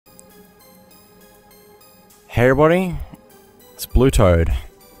Hey everybody, it's BlueToad,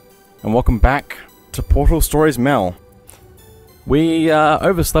 and welcome back to Portal Stories Mel. We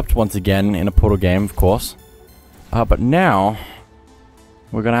overslept once again in a Portal game, of course, but now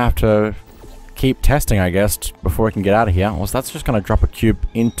we're gonna have to keep testing, I guess, before we can get out of here. Well, so that's just gonna drop a cube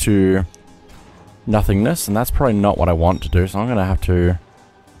into nothingness, and that's probably not what I want to do, so I'm gonna have to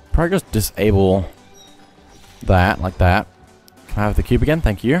probably just disable that, like that. Can I have the cube again?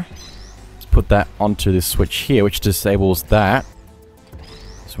 Thank you. Put that onto this switch here, which disables that.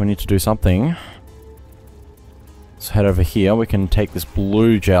 So we need to do something. Let's head over here. We can take this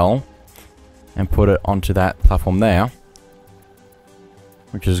blue gel and put it onto that platform there,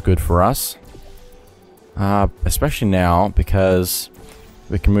 which is good for us. Especially now, because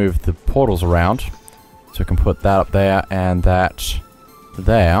we can move the portals around. So we can put that up there and that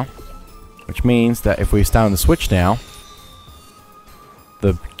there, which means that if we stand on the switch now,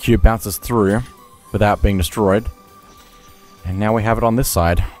 the cube bounces through without being destroyed. And now we have it on this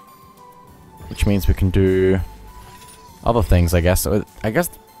side, which means we can do other things, I guess. I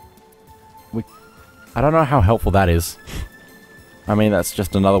don't know how helpful that is. I mean, that's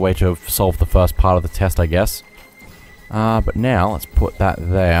just another way to solve the first part of the test, I guess. But now, let's put that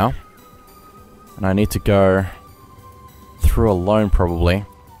there. And I need to go through alone, probably.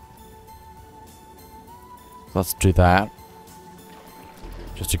 Let's do that.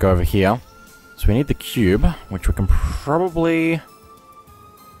 Just to go over here. So we need the cube, which we can probably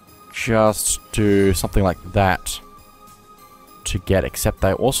just do something like that to get, except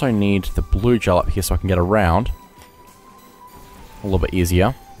I also need the blue gel up here so I can get around a little bit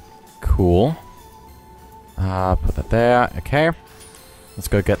easier. Cool. Put that there. Okay. Let's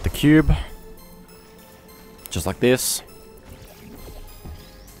go get the cube. Just like this.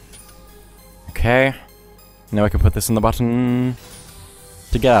 Okay. Now we can put this in the button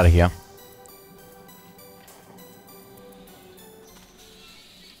to get out of here.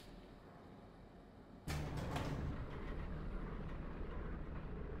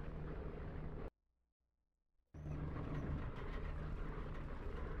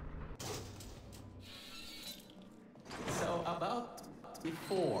 So, about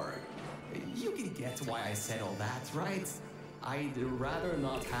before, you can get why I said all that, right? I'd rather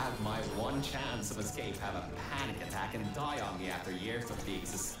not have my one chance of escape have a panic attack and die on me after years of being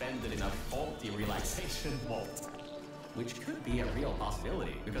suspended in a faulty relaxation vault. Which could be a real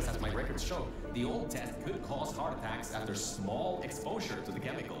possibility, because as my records show, the old test could cause heart attacks after small exposure to the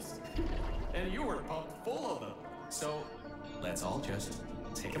chemicals. And you were pumped full of them. So, let's all just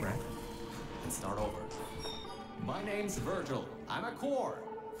take a breath and start over. My name's Virgil. I'm a core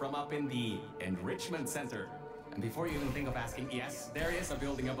from up in the Enrichment Center. And before you even think of asking, yes, there is a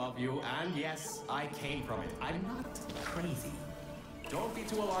building above you, and yes, I came from it. I'm not crazy. Don't be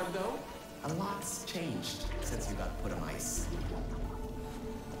too alarmed, though. A lot's changed since you got put on ice.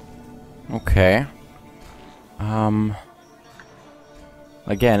 Okay.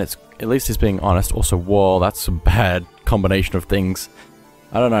 Again, at least he's being honest. Also, whoa, that's a bad combination of things.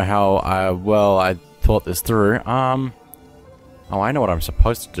 I don't know how I thought this through. Oh, I know what I'm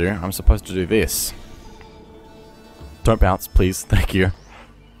supposed to do. I'm supposed to do this. Don't bounce, please. Thank you.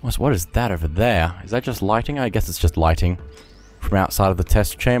 What is that over there? Is that just lighting? I guess it's just lighting from outside of the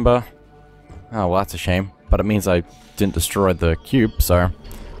test chamber. Oh, well, that's a shame. But it means I didn't destroy the cube, so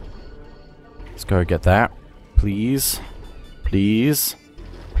let's go get that. Please. Please.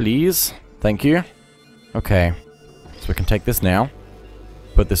 Please. Thank you. Okay. So we can take this now.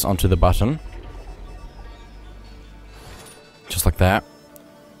 Put this onto the button. Just like that.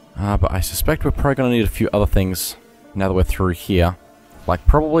 But I suspect we're probably going to need a few other things now that we're through here. Like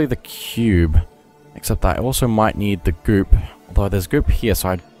probably the cube. Except that I also might need the goop. Although there's goop here, so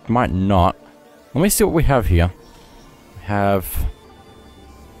I might not. Let me see what we have here. We have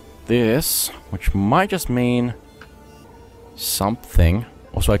this, which might just mean something.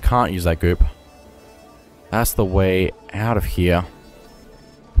 Also, I can't use that goop. That's the way out of here,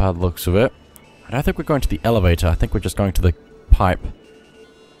 by the looks of it. I don't think we're going to the elevator. I think we're just going to the pipe.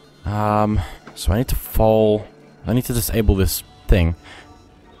 So I need to fall. I need to disable this thing.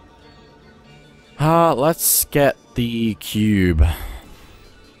 Let's get the cube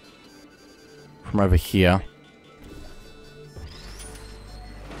from over here.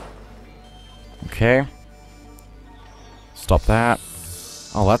 Okay. Stop that.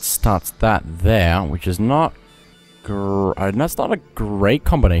 Oh, that starts that there, which is not that's not a great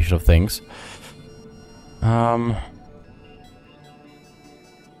combination of things. Hang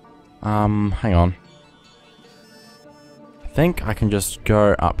on. I think I can just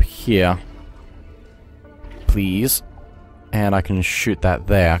go up here. Please. And I can shoot that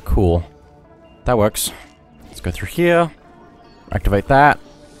there. Cool. That works. Let's go through here. Activate that.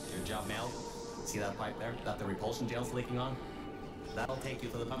 Good job, Mel. See that pipe there that the repulsion gel's leaking on? That'll take you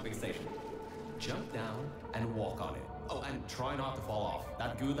to the pumping station. Jump down and walk on it. Oh, and try not to fall off.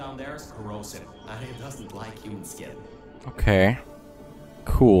 That goo down there is corrosive, and it doesn't like human skin. Okay.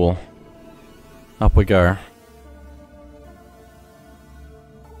 Cool. Up we go.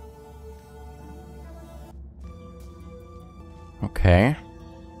 Okay.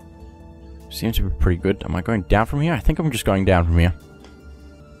 Seems to be pretty good. Am I going down from here? I think I'm just going down from here.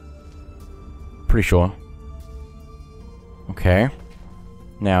 Pretty sure. Okay.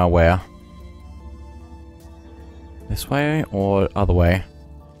 Now where? This way or other way?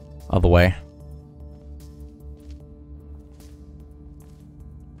 Other way.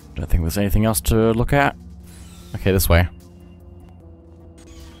 Don't think there's anything else to look at. Okay, this way.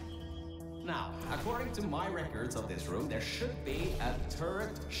 Now, according to my records of this room, there should be a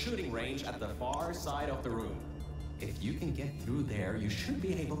turret shooting range at the far side of the room. If you can get through there, you should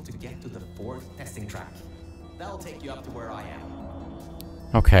be able to get to the 4th testing track. That'll take you up to where I am.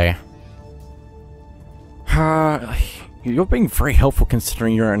 Okay. You're being very helpful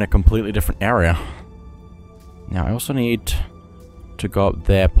considering you're in a completely different area. Now, I also need to go up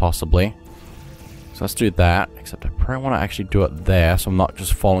there, possibly. So let's do that, except I probably want to actually do it there, so I'm not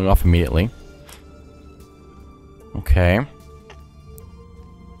just falling off immediately. Okay.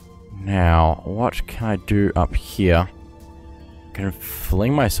 Now, what can I do up here? I can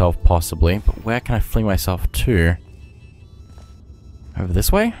fling myself, possibly, but where can I fling myself to? Over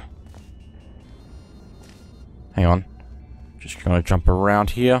this way? Hang on. Just gonna jump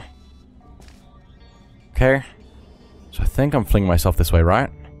around here. Okay. So I think I'm flinging myself this way, right?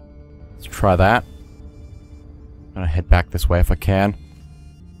 Let's try that. I'm gonna head back this way if I can.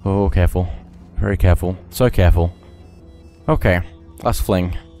 Oh, careful. Very careful. So careful. Okay. Let's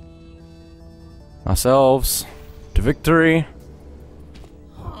fling ourselves to victory.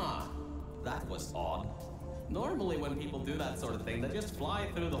 Huh. That was odd. Normally when people do that sort of thing, they just fly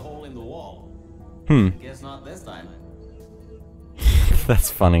through the hole in the wall. Guess not this time.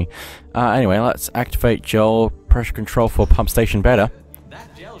 That's funny. Anyway, let's activate gel pressure control for pump station beta.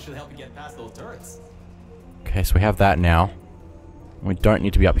 That gel should help you get past those turrets. Okay, so we have that now. We don't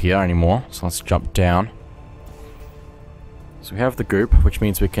need to be up here anymore, so let's jump down. So we have the goop, which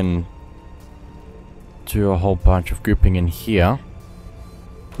means we can do a whole bunch of gooping in here,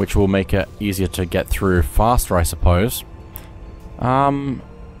 which will make it easier to get through faster, I suppose.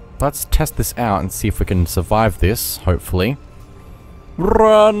 Let's test this out and see if we can survive this, hopefully.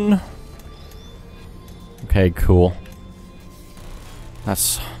 Run! Okay, cool.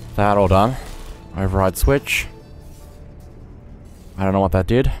 That's that all done. Override switch. I don't know what that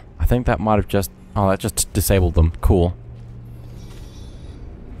did. I think that might have just... Oh, that just disabled them. Cool.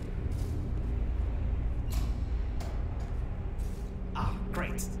 Ah,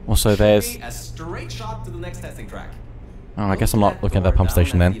 great. Also, there's... a straight shot to the next testing track. Oh, I guess I'm not looking at that pump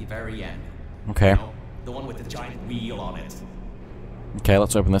station then. The very end. Okay. You know, the one with the giant wheel on it. Okay,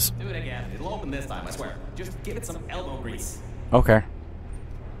 let's open this. Do it again. It'll open this time, I swear. Just give it some elbow grease. Okay.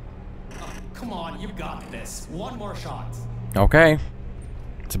 Oh, come on, you've got this. One more shot. Okay.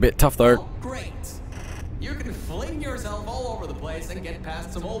 It's a bit tough though. Oh, great. You can fling yourself all over the place and get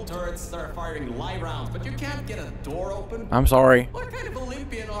past some old turrets that are firing live rounds, but you can't get a door open. I'm sorry. What kind of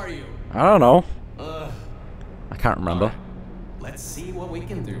Olympian are you? I don't know. Ugh. I can't remember. Right. Let's see what we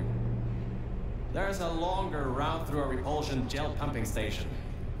can do. There's a longer route through a repulsion gel pumping station.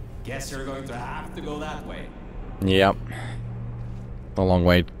 Guess you're going to have to go that way. Yep. A long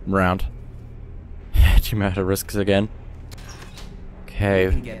way round. Geometric risks again. You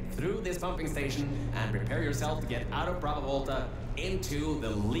Okay. can get through this pumping station and prepare yourself to get out of Bravo Volta into the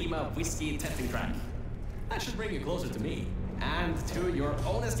Lima Whiskey testing track. That should bring you closer to me and to your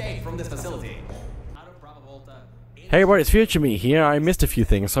own escape from this facility. Out of Bravo Volta. Hey everybody, it's Future Me here. I missed a few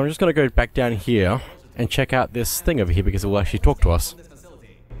things, so I'm just gonna go back down here and check out this thing over here because it will actually talk to us.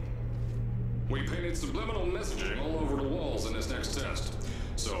 We painted subliminal messaging all over the walls in this next test.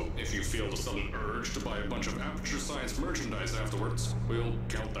 So, if you feel the sudden urge to buy a bunch of Aperture Science merchandise afterwards, we'll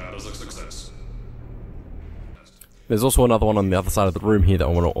count that as a success. There's also another one on the other side of the room here that I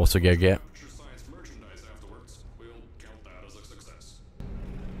want to also go get. Aperture Science merchandise afterwards, we'll count that as a success.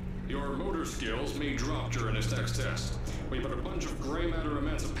 Your motor skills may drop during this next test. We put a bunch of gray matter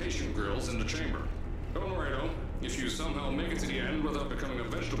emancipation grills in the chamber. Don't worry though, if you somehow make it to the end without becoming a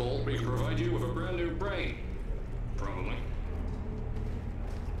vegetable, we can provide you with a brand new brain. Probably.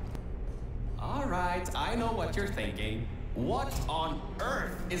 Alright, I know what you're thinking. What on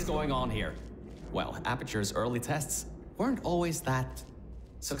earth is going on here? Well, Aperture's early tests weren't always that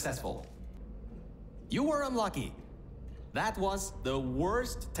successful. You were unlucky. That was the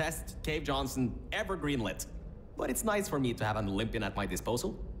worst test Cave Johnson ever greenlit. But it's nice for me to have an Olympian at my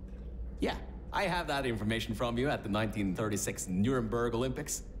disposal. Yeah, I have that information from you at the 1936 Nuremberg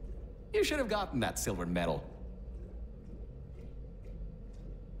Olympics. You should have gotten that silver medal.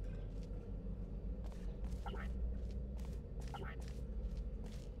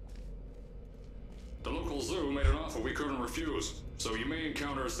 The local zoo made an offer we couldn't refuse, so you may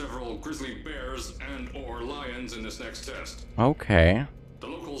encounter several grizzly bears and/or lions in this next test. Okay. The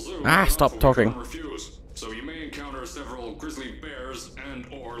local zoo Stop talking. Refuse, so you may encounter several grizzly bears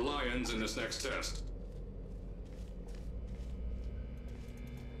and/or lions in this next test.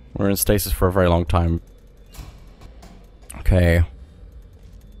 We're in stasis for a very long time. Okay.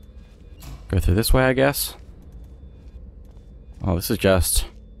 Go through this way, I guess. Oh, this is just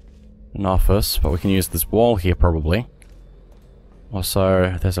an office, but we can use this wall here probably.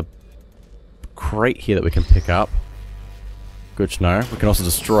 Also, there's a crate here that we can pick up. Good to know. We can also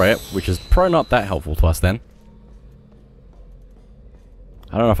destroy it, which is probably not that helpful to us then.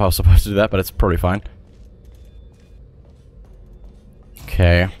 I don't know if I was supposed to do that, but it's probably fine.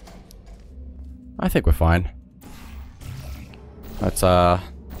 Okay. I think we're fine. Let's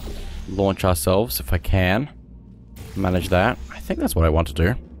launch ourselves if I can. Manage that. I think that's what I want to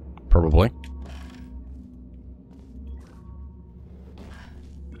do. Probably.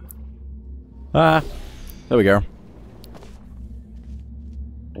 There we go.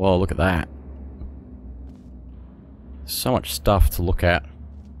 Whoa, look at that. So much stuff to look at.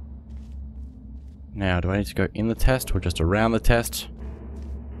 Now, do I need to go in the test or just around the test?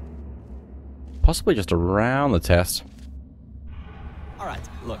 Possibly just around the test. Alright,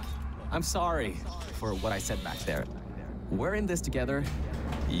 look. I'm sorry for what I said back there. We're in this together.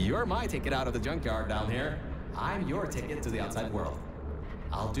 You're my ticket out of the junkyard down here. I'm your ticket to the outside world.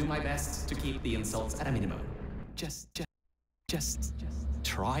 I'll do my best to keep the insults at a minimum. Just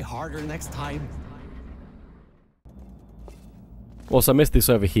try harder next time. Also, I missed this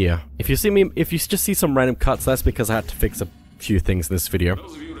over here. If you just see some random cuts, that's because I had to fix a few things in this video.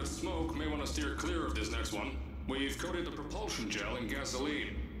 Those of you that smoke may want to steer clear of this next one. We've coated the propulsion gel in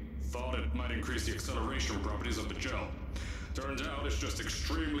gasoline. Thought it might increase the acceleration properties of the gel. Turns out it's just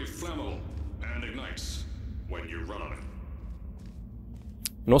extremely flammable and ignites when you run on it.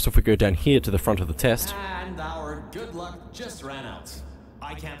 And also, if we go down here to the front of the test. And our good luck just ran out.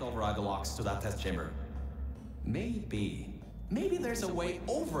 I can't override the locks to that test chamber. Maybe there's a way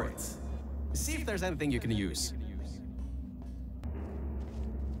over it. See if there's anything you can use.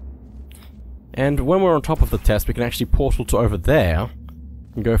 And when we're on top of the test, we can actually portal to over there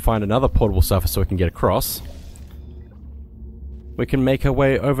and go find another portable surface so we can get across. We can make our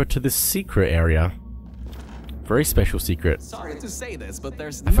way over to this secret area. Very special secret. Sorry to say this, but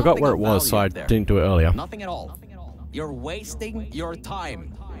there's I forgot where it was, so I didn't do it earlier. Nothing at all. You're wasting your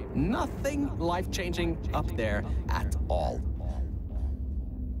time. Nothing life-changing up there at all.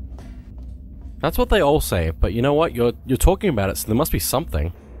 That's what they all say, but you know what? You're talking about it, so there must be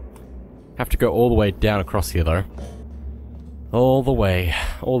something. Have to go all the way down across here, though. All the way.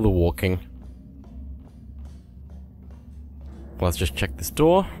 All the walking. Let's just check this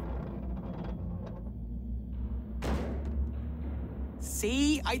door.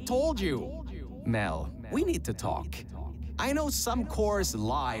 See? I told you! Mel, we need to talk. I know some cores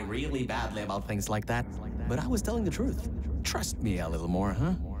lie really badly about things like that, but I was telling the truth. Trust me a little more,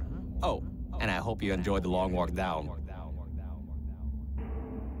 huh? Oh, and I hope you enjoyed the long walk down.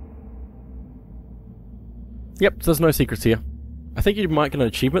 Yep, there's no secrets here. I think you might get an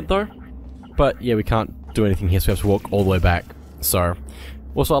achievement though, but yeah, we can't do anything here, so we have to walk all the way back. So,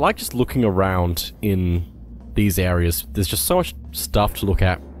 also I like just looking around in these areas. There's just so much stuff to look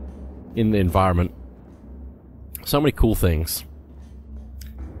at in the environment. So many cool things.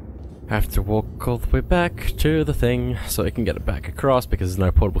 Have to walk all the way back to the thing so I can get it back across because there's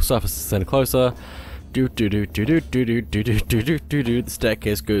no portable surfaces any closer. The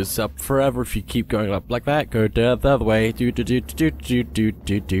staircase goes up forever if you keep going up like that. Go the other way.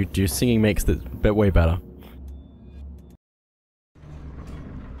 Singing makes it way better.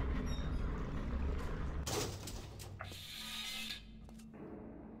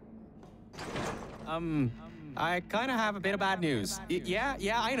 I kinda have a bit of bad news. Yeah,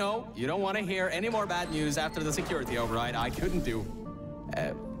 I know. You don't want to hear any more bad news after the security override. I couldn't do.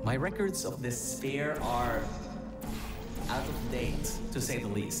 My records of this sphere are out of date, to say the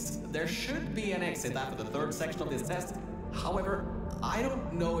least. There should be an exit after the third section of this test. However, I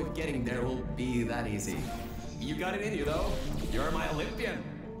don't know if getting there will be that easy. You got it in you, though. You're my Olympian,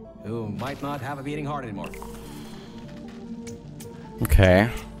 who might not have a beating heart anymore. Okay.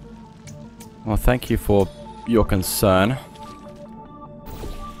 Well, thank you for your concern.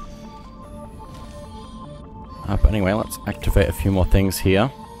 But anyway, let's activate a few more things here.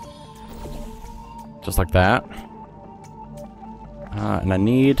 Just like that. And I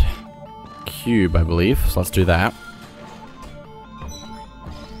need cube, I believe. So let's do that.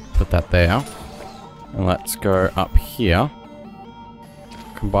 Put that there. And let's go up here.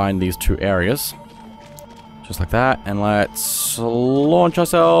 Combine these two areas. Just like that. And let's launch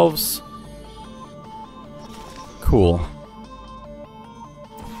ourselves. Cool.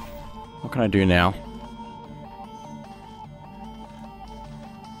 What can I do now?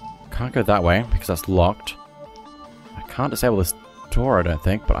 Can't go that way because that's locked. I can't disable this door, I don't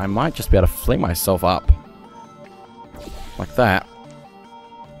think, but I might just be able to fling myself up. Like that.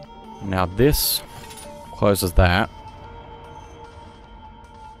 Now this closes that.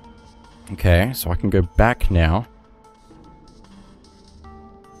 Okay, so I can go back now.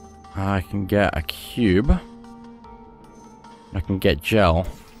 I can get a cube. I can get gel.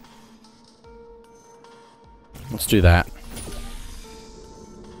 Let's do that.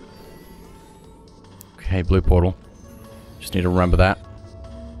 Okay, blue portal. Just need to remember that.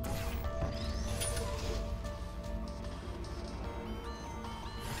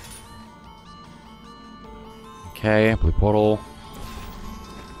 Okay, blue portal.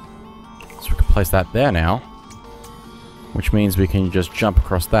 So we can place that there now. Which means we can just jump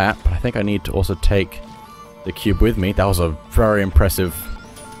across that. But I think I need to also take the cube with me. That was a very impressive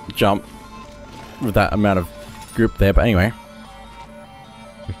jump with that amount of group there. But anyway,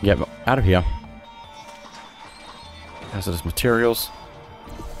 we can get out of here. Hazardous materials.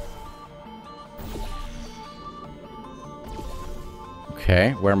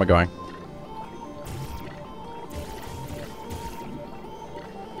 Okay, where am I going?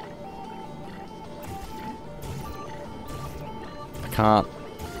 I can't.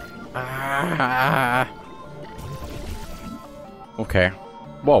 Ah. Okay.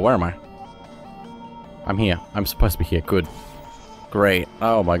 Whoa, where am I? I'm here. I'm supposed to be here. Good. Great.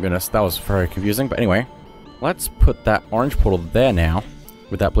 Oh my goodness, that was very confusing. But anyway. Let's put that orange portal there now,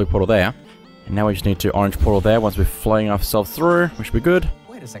 with that blue portal there. And now we just need to orange portal there once we're flying ourselves through, which should be good.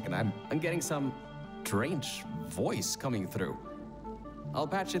 Wait a second, I'm getting some strange voice coming through. I'll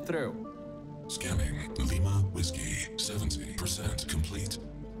patch it through. Scanning Lima Whiskey, 70% complete.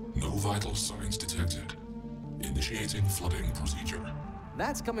 No vital signs detected. Initiating flooding procedure.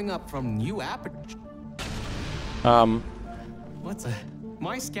 That's coming up from new app. What's a...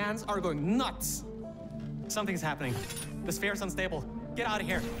 My scans are going nuts. Something's happening. The sphere's unstable. Get out of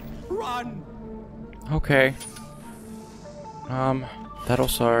here. Run! Okay. That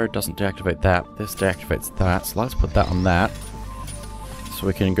also doesn't deactivate that. This deactivates that. So let's put that on that. So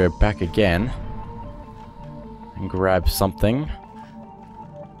we can go back again. And grab something.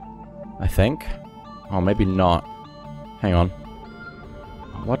 I think. Oh, maybe not. Hang on.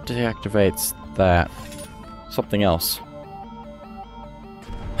 What deactivates that? Something else.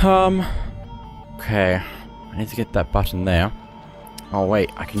 Okay. I need to get that button there. Oh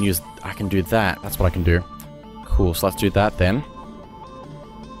wait, I can do that. That's what I can do. Cool, so let's do that then.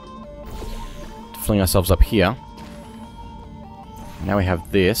 Fling ourselves up here. Now we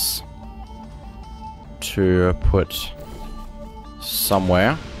have this to put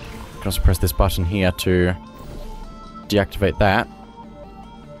somewhere. You can also press this button here to deactivate that.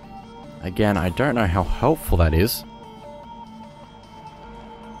 Again, I don't know how helpful that is.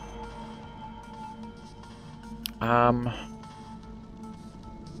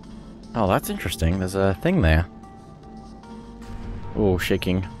 Oh, that's interesting. There's a thing there. Oh,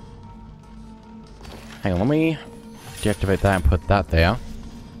 shaking. Hang on, let me deactivate that and put that there.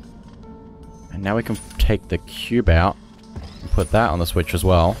 And now we can take the cube out and put that on the switch as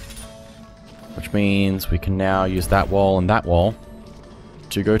well. Which means we can now use that wall and that wall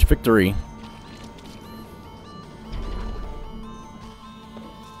to go to victory.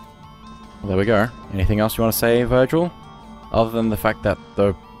 Well, there we go. Anything else you want to say, Virgil? Other than the fact that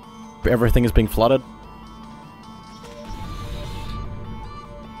everything is being flooded?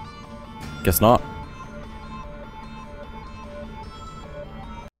 Guess not.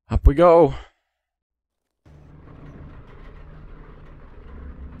 Up we go!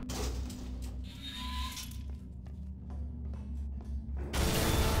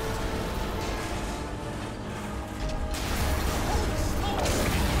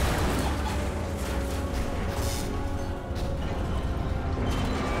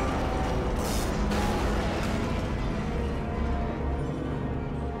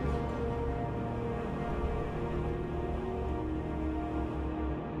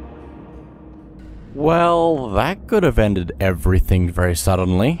 Well, that could have ended everything very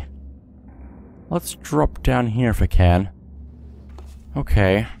suddenly. Let's drop down here if I can.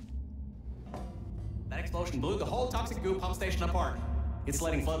 Okay. That explosion blew the whole toxic goo pump station apart. It's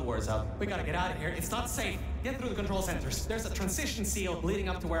letting flood wars out. We gotta get out of here. It's not safe. Get through the control centers. There's a transition seal leading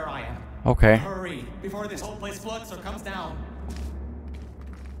up to where I am. Okay. Hurry, before this whole place floods or comes down.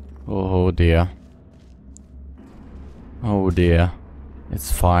 Oh dear. Oh dear. It's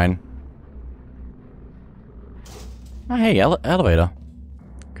fine. Oh, hey, elevator.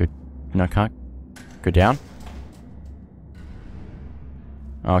 Good. No, can't go down.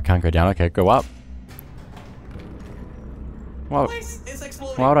 Oh, I can't go down. Okay, go up. Well,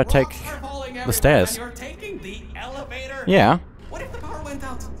 why would I take the stairs? You're taking the elevator? Yeah. What if the power went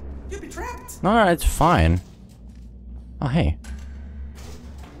out? You'd be trapped. No, it's fine. Oh, hey.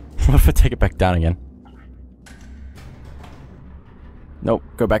 What if I take it back down again? Nope,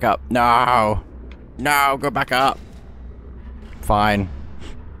 go back up. No! No, go back up! Fine.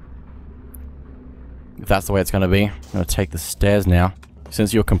 If that's the way it's gonna be, I'm gonna take the stairs now.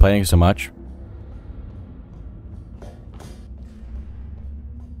 Since you're complaining so much.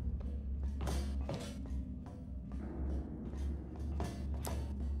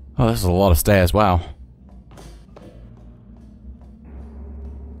 Oh, this is a lot of stairs, wow.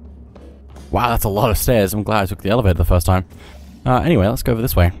 Wow, that's a lot of stairs. I'm glad I took the elevator the first time. Anyway, let's go over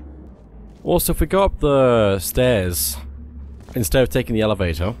this way. Also, if we go up the stairs, instead of taking the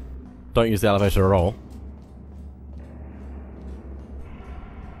elevator, don't use the elevator at all.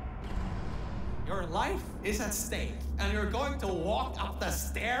 Your life is at stake, and you're going to walk up the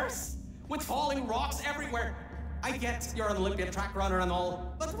stairs? With falling rocks everywhere? I get you're an Olympian track runner and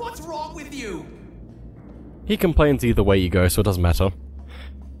all, but what's wrong with you? He complains either way you go, so it doesn't matter.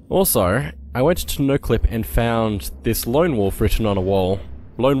 Also, I went to NoClip and found this Lone Wolf written on a wall.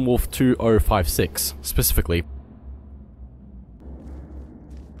 Lone Wolf 2056, specifically.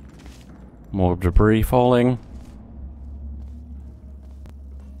 More debris falling.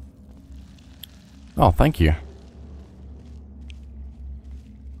 Oh, thank you.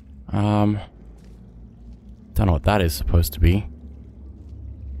 Don't know what that is supposed to be.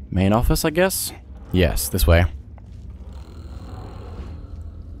 Main office, I guess? Yes, this way.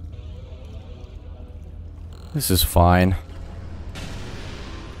 This is fine.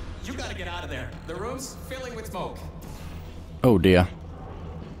 You gotta get out of there. The room's filling with smoke. Oh dear.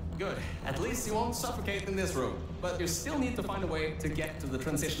 Good. At least you won't suffocate in this room. But you still need to find a way to get to the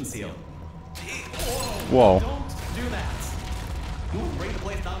transition seal. Whoa. Don't do that. You will bring the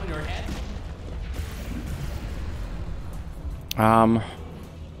place down in your head.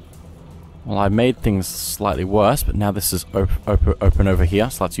 Well, I made things slightly worse, but now this is open over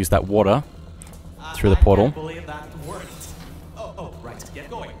here, so let's use that water through the portal. I can't believe that worked. Oh, right. Get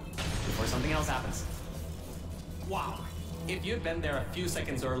going. Before something else happens. Wow. If you'd been there a few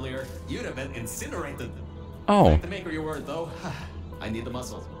seconds earlier, you'd have been incinerated. Oh. Like the maker you were, though. I need the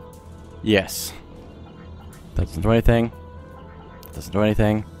muscle. Yes. Doesn't do anything. Doesn't do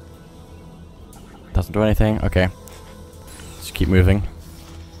anything. Doesn't do anything. Okay. Just keep moving.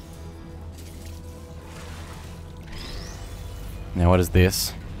 Now what is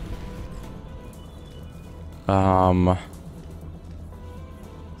this?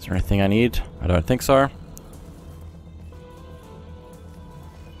 Is there anything I need? I don't think so.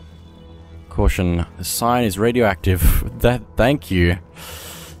 Caution, the sign is radioactive. Thank you.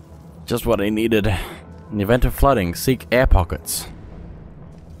 Just what I needed. In the event of flooding, seek air pockets.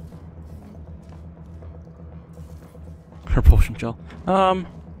 Propulsion gel.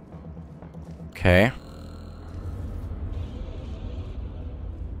 Okay.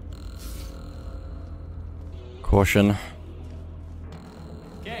 Caution.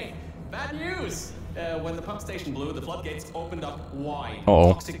 Okay, bad news! When the pump station blew, the floodgates opened up wide.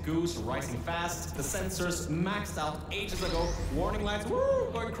 Uh-oh. Toxic goose rising fast, the sensors maxed out ages ago, warning lights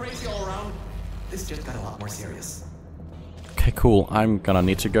going crazy all around. This just got a lot more serious. Okay, cool. I'm gonna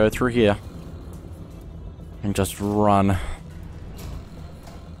need to go through here. And just run.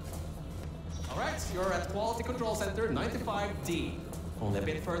 Alright, you're at Quality Control Center 95D. Only a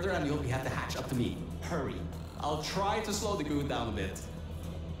bit further and you'll be at the hatch. Up to me. Hurry. I'll try to slow the goo down a bit.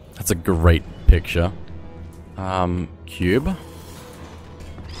 That's a great picture. Cube.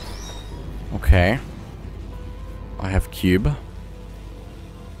 Okay. I have cube.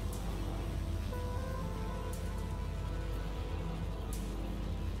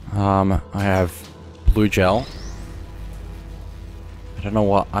 I have blue gel. I don't know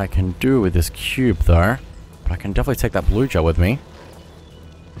what I can do with this cube though, but I can definitely take that blue gel with me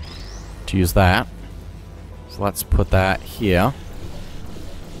to use that. So let's put that here.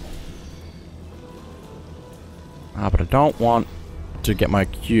 But I don't want to get my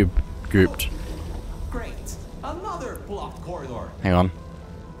cube gooped. blocked corridor. Hang on.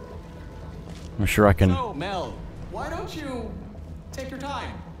 I'm sure I can... So, Mel, why don't you take your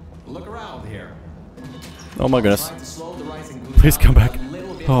time? Look around here. Oh my goodness. Try to slow the rising glue Please down come back. a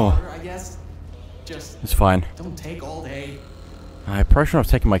little bit Oh. harder, I guess. Just It's fine. don't take all day. I probably shouldn't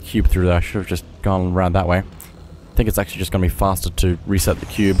have taken my cube through there. I should have just gone around that way. I think it's actually just going to be faster to reset the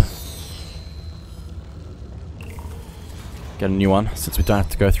cube. Get a new one, since we don't have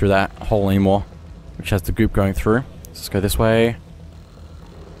to go through that hole anymore, which has the goop going through. Let's go this way.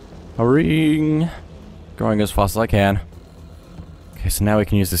 Hurrying. Going as fast as I can. Okay, so now we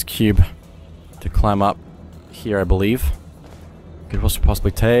can use this cube to climb up here, I believe. Could also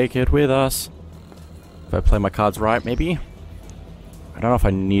possibly take it with us. If I play my cards right, maybe? I don't know if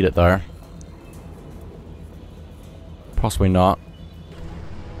I need it, though. Possibly not.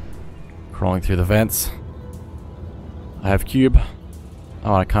 Crawling through the vents. I have cube.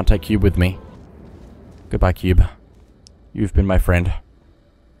 Oh, I can't take cube with me. Goodbye, cube. You've been my friend.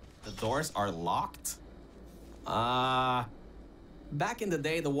 The doors are locked? Back in the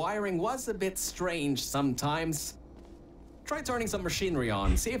day, the wiring was a bit strange sometimes. Try turning some machinery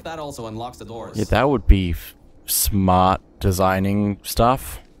on, see if that also unlocks the doors. Yeah, that would be smart designing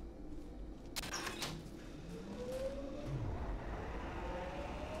stuff.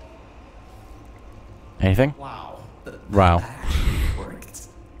 Anything? Wow. Wow. That actually worked.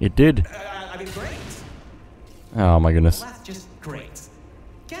 It did. I mean, great. Oh my goodness. That's just great.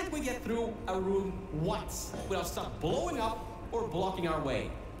 Can't we get through a room once without stuff blowing up or blocking our way?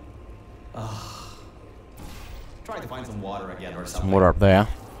 Try to find some water again or something. Some water up there.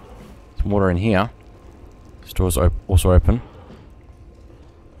 Some water in here. This door's also open.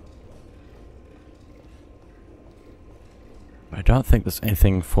 I don't think there's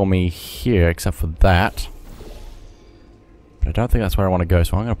anything for me here except for that. But I don't think that's where I want to go,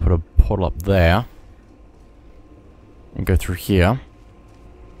 so I'm going to put a portal up there. And go through here.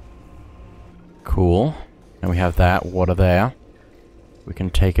 Cool. And we have that water there. We can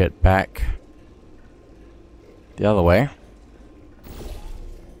take it back the other way.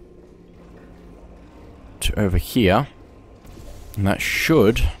 To over here. And that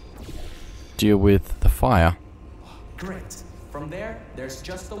should deal with the fire. Great. From there, there's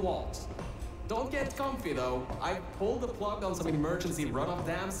just the walls. Don't get comfy though. I pulled the plug on some emergency runoff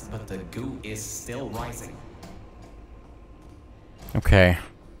dams, but the goo is still rising. Okay.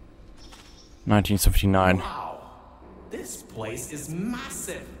 1979. Wow. This place is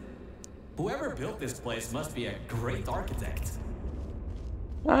massive. Whoever built this place must be a great architect.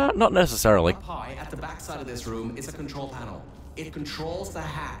 Not necessarily. Up high at the back side of this room is a control panel. It controls the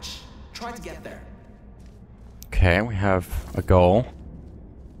hatch. Try to get there. Okay, we have a goal.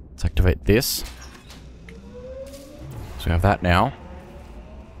 Let's activate this. So we have that now.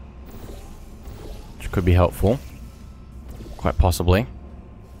 Which could be helpful. Quite possibly.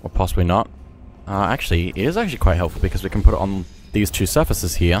 Or possibly not. Actually, it is actually quite helpful because we can put it on these two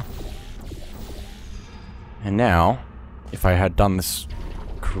surfaces here. And now, if I had done this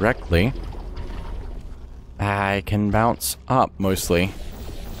correctly, I can bounce up mostly.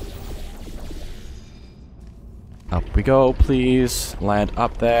 Up we go, please. Land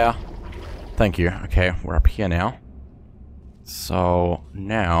up there. Thank you. Okay, we're up here now. So,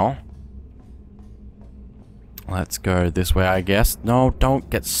 now... let's go this way, I guess. No, don't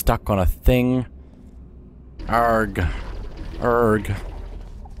get stuck on a thing. Arg. Arg.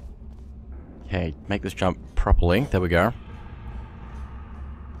 Okay, make this jump properly. There we go.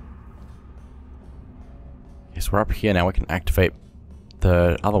 Yes, we're up here now. We can activate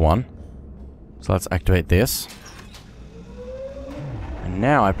the other one. So let's activate this. And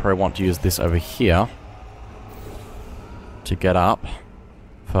now I probably want to use this over here to get up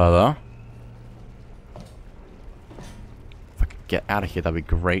further. If I could get out of here, that'd be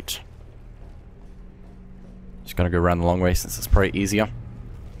great. Just gonna go around the long way since it's probably easier.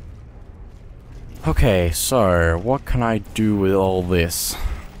 Okay, so what can I do with all this?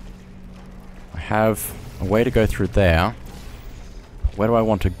 I have a way to go through there. Where do I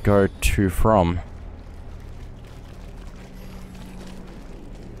want to go to from?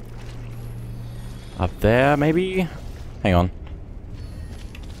 Up there, maybe? Hang on.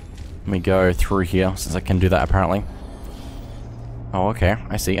 Let me go through here, since I can do that, apparently. Oh, okay.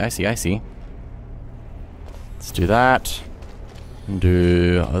 I see. Let's do that. And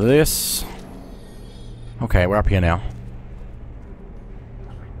do this. Okay, we're up here now.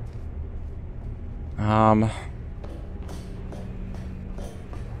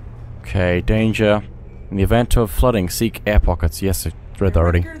 Okay, danger. In the event of flooding, seek air pockets. Yes, I read that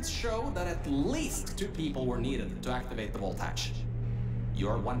already. Records show that at least 2 people were needed to activate the vault hatch.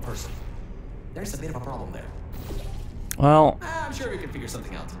 You're one person. There's a bit of a problem there. Well, I'm sure we can figure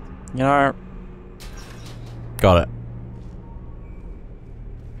something out. you know... Got it.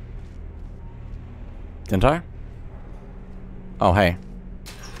 Didn't I? Oh, hey.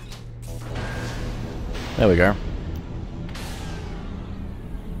 There we go.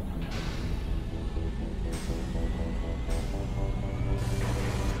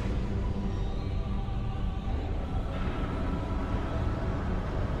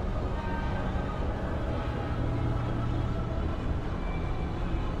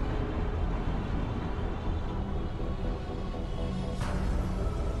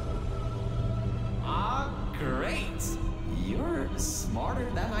 Great! You're smarter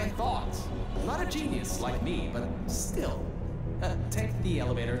than I thought. Not a genius like me, but still. Take the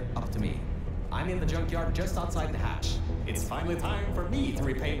elevator up to me. I'm in the junkyard just outside the hatch. It's finally time for me to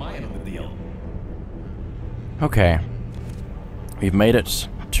repay my end of the deal. Okay. We've made it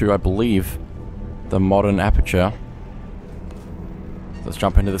to, I believe, the modern aperture. Let's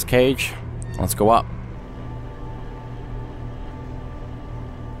jump into this cage. Let's go up.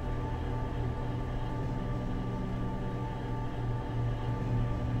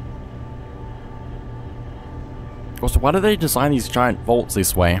 Also, why do they design these giant vaults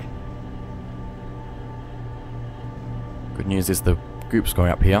this way? Good news is the group's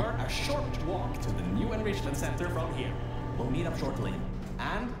going up here. A short walk to the new enrichment center from here. We'll meet up shortly.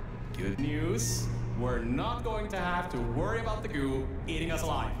 And good news, we're not going to have to worry about the goo eating us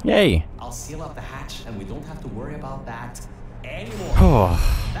alive. Yay! I'll seal up the hatch and we don't have to worry about that anymore.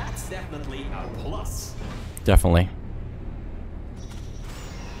 Oh, That's definitely a plus. definitely.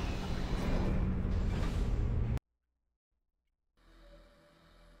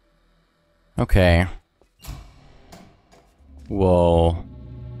 Okay. Whoa.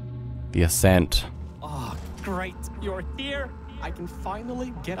 The ascent. Oh, great. You're here. I can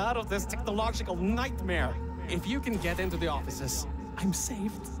finally get out of this technological nightmare. If you can get into the offices, I'm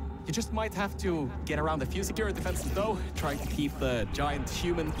saved. You just might have to get around a few security fences though, trying to keep the giant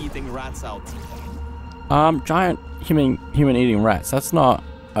human-eating rats out. Giant human-eating rats. That's not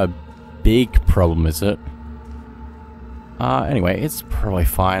a big problem, is it? Anyway, it's probably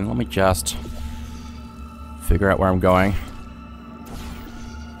fine. Let me just figure out where I'm going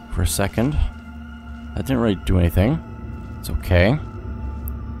for a second. That didn't really do anything. It's okay.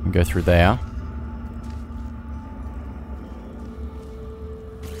 I can go through there.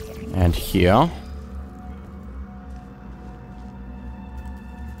 And here.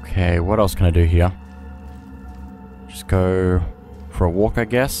 Okay, what else can I do here? Just go for a walk, I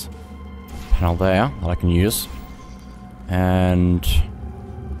guess. Panel there that I can use. And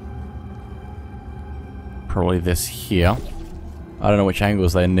probably this here. I don't know which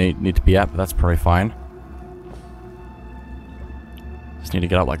angles they need to be at, but that's probably fine. Just need to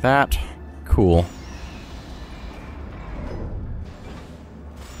get up like that. Cool.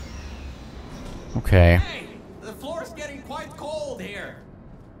 Okay. Hey, the floor's getting quite cold here.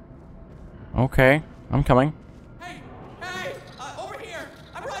 Okay, I'm coming. Hey, over here.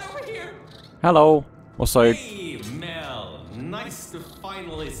 I'm right over here. Hello. Also, Hey, Mel. Nice to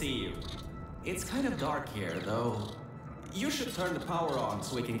finally see you. It's kind of dark here, though. You should turn the power on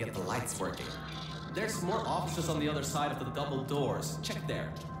so we can get the lights working. There's more offices on the other side of the double doors. Check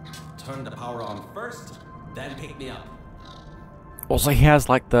there. Turn the power on first, then pick me up. also he has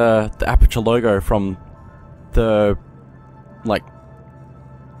like the Aperture logo from the like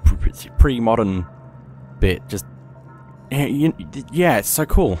pre-modern bit. Just yeah, it's so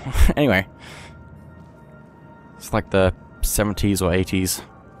cool. Anyway, it's like the 70s or 80s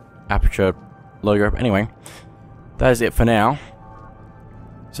Aperture logo. Anyway, that is it for now.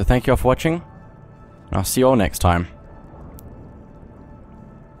 So thank you all for watching, and I'll see you all next time.